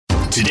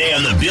Today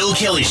on The Bill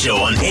Kelly Show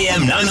on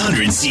AM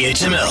 900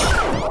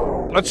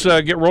 CHML. Let's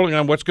get rolling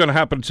on what's going to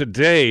happen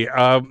today.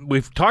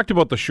 We've talked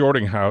about the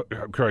shorting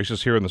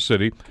crisis here in the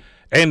city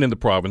and in the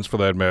province, for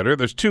that matter.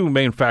 There's two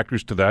main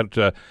factors to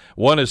that.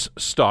 One is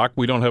stock.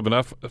 We don't have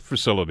enough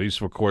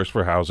facilities, of course,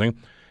 for housing,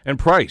 and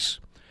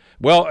price.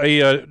 Well,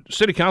 a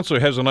city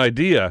councillor has an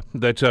idea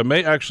that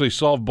may actually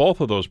solve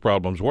both of those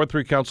problems. Ward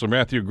 3 Councillor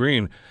Matthew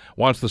Green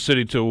wants the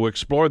city to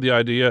explore the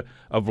idea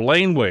of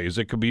laneways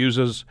that could be used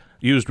as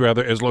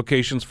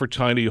locations for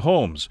tiny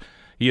homes.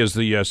 He is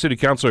the city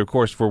councillor, of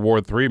course, for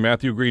Ward 3.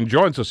 Matthew Green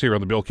joins us here on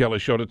the Bill Kelly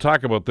Show to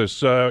talk about this.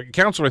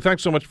 Councillor,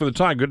 thanks so much for the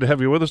time. Good to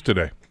have you with us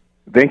today.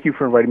 Thank you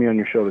for inviting me on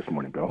your show this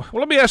morning, Bill.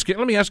 Well, let me ask you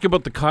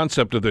about the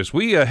concept of this.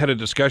 We had a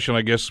discussion,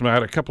 I guess,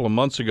 Matt, a couple of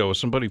months ago with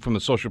somebody from the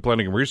Social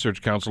Planning and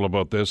Research Council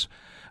about this.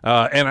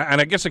 And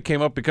I guess it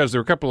came up because there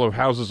were a couple of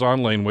houses on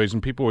laneways,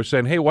 and people were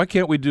saying, hey, why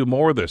can't we do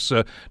more of this?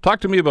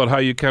 Talk to me about how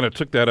you kind of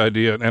took that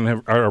idea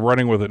and are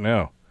running with it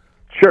now.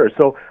 Sure.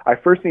 So I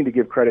first need to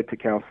give credit to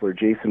Councillor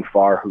Jason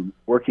Farr, who,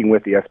 working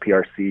with the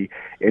SPRC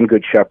and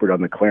Good Shepherd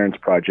on the Clarence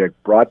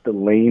Project, brought the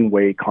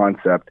laneway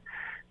concept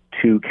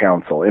to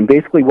council. And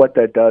basically what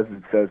that does is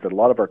it says that a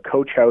lot of our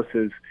coach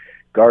houses,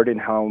 garden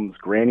homes,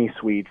 granny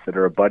suites that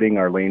are abutting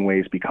our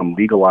laneways become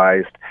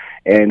legalized,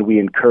 and we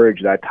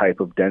encourage that type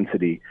of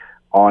density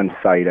on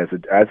site as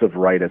of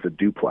right as a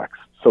duplex.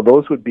 So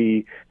those would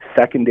be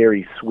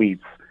secondary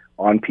suites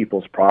on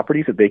people's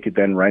properties that they could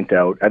then rent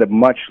out at a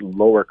much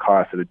lower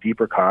cost, at a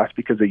deeper cost,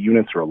 because the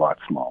units are a lot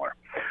smaller.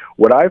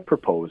 What I've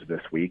proposed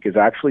this week is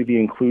actually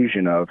the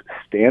inclusion of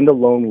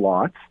standalone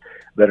lots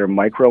that are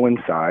micro in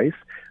size,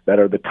 that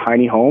are the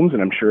tiny homes.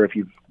 And I'm sure if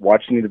you've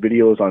watched any of the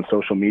videos on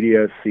social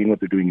media, seen what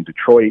they're doing in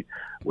Detroit,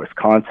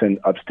 Wisconsin,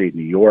 upstate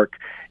New York,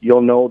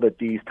 you'll know that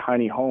these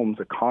tiny homes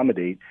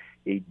accommodate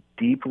a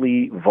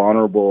deeply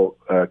vulnerable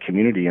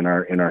community in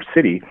our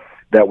city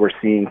that we're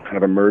seeing kind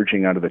of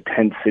emerging out of the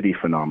tent city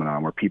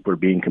phenomenon, where people are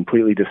being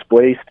completely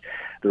displaced.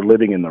 They're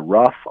living in the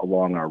rough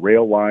along our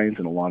rail lines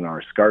and along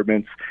our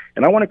escarpments.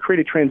 And I want to create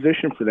a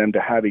transition for them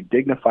to have a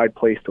dignified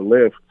place to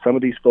live. Some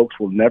of these folks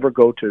will never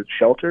go to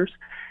shelters.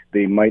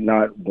 They might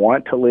not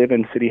want to live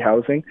in city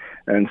housing.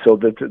 And so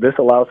this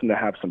allows them to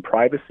have some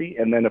privacy.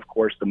 And then, of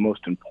course, the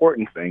most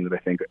important thing that I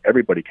think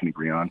everybody can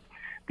agree on,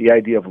 the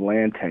idea of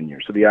land tenure.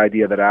 So the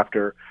idea that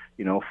after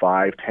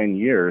 5-10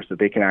 years, that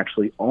they can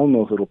actually own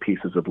those little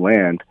pieces of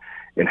land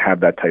and have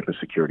that type of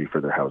security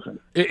for their housing.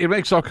 It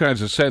makes all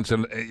kinds of sense.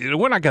 And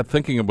when I got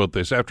thinking about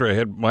this, after I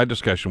had my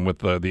discussion with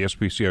the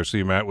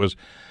SPCRC, Matt, was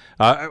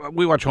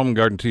we watch Home and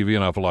Garden TV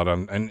an awful lot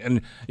on,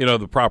 and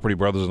the Property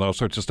Brothers and all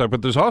sorts of stuff.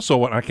 But there's also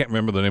one, I can't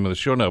remember the name of the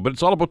show now, but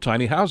it's all about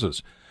tiny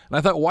houses. And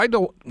I thought, why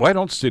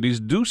don't cities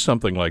do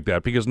something like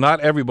that? Because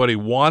not everybody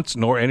wants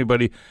nor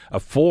anybody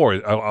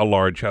afford a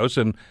large house,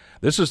 and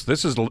this is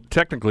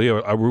technically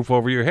a roof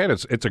over your head.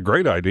 It's a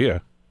great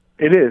idea.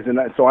 It is, and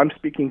so I'm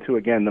speaking to,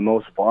 again, the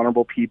most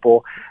vulnerable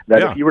people,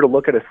 that if you were to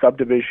look at a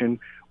subdivision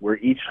where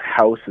each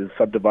house is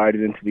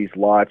subdivided into these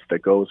lots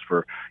that goes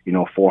for,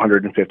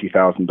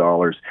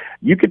 $450,000,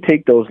 you could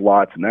take those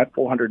lots and that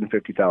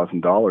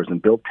 $450,000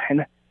 and build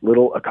 10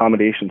 little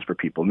accommodations for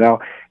people. Now,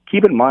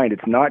 keep in mind,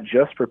 it's not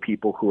just for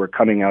people who are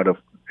coming out of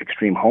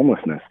extreme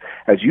homelessness.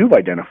 As you've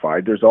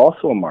identified, there's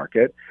also a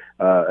market,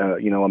 a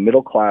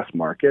middle-class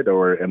market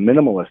or a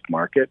minimalist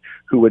market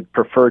who would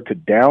prefer to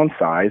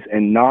downsize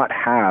and not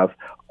have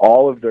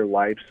all of their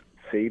life's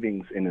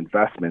savings and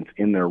investments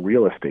in their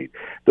real estate.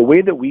 The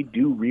way that we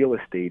do real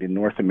estate in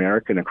North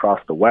America and across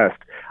the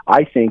West,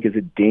 I think, is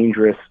a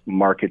dangerous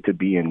market to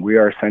be in. We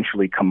are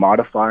essentially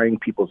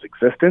commodifying people's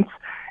existence.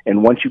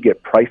 And once you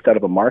get priced out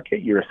of a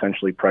market, you're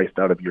essentially priced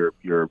out of your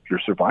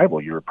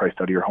survival. You're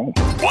priced out of your home.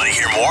 Want to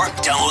hear more?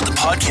 Download the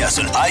podcast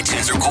on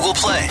iTunes or Google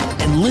Play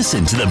and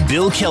listen to The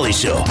Bill Kelly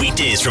Show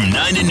weekdays from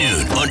 9 to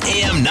noon on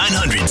AM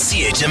 900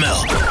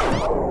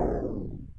 CHML.